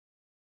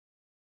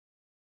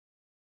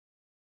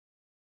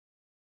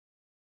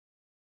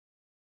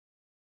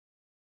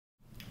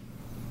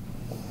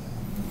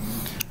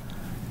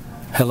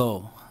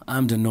Hello,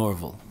 I'm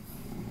Denorval.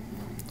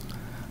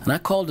 And I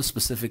called a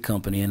specific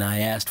company and I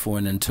asked for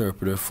an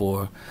interpreter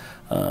for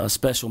a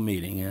special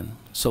meeting. And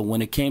so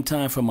when it came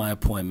time for my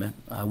appointment,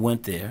 I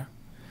went there.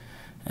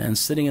 And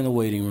sitting in the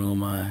waiting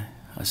room, I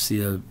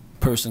see a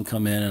person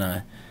come in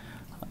and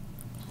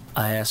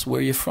I asked, "Where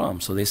are you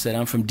from?" So they said,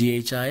 "I'm from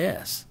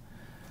DHIS."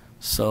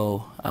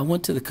 So I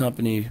went to the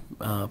company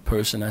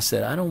person. I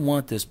said, "I don't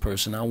want this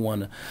person. I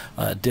want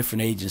a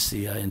different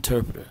agency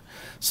interpreter."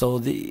 So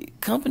the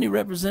company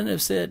representative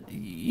said,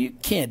 "You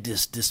can't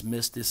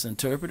dismiss this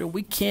interpreter.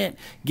 We can't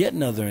get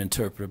another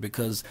interpreter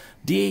because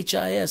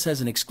DHIS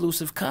has an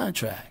exclusive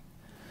contract."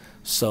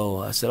 So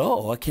I said,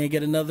 "Oh, I can't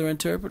get another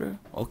interpreter?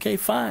 Okay,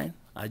 fine."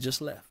 I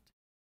just left.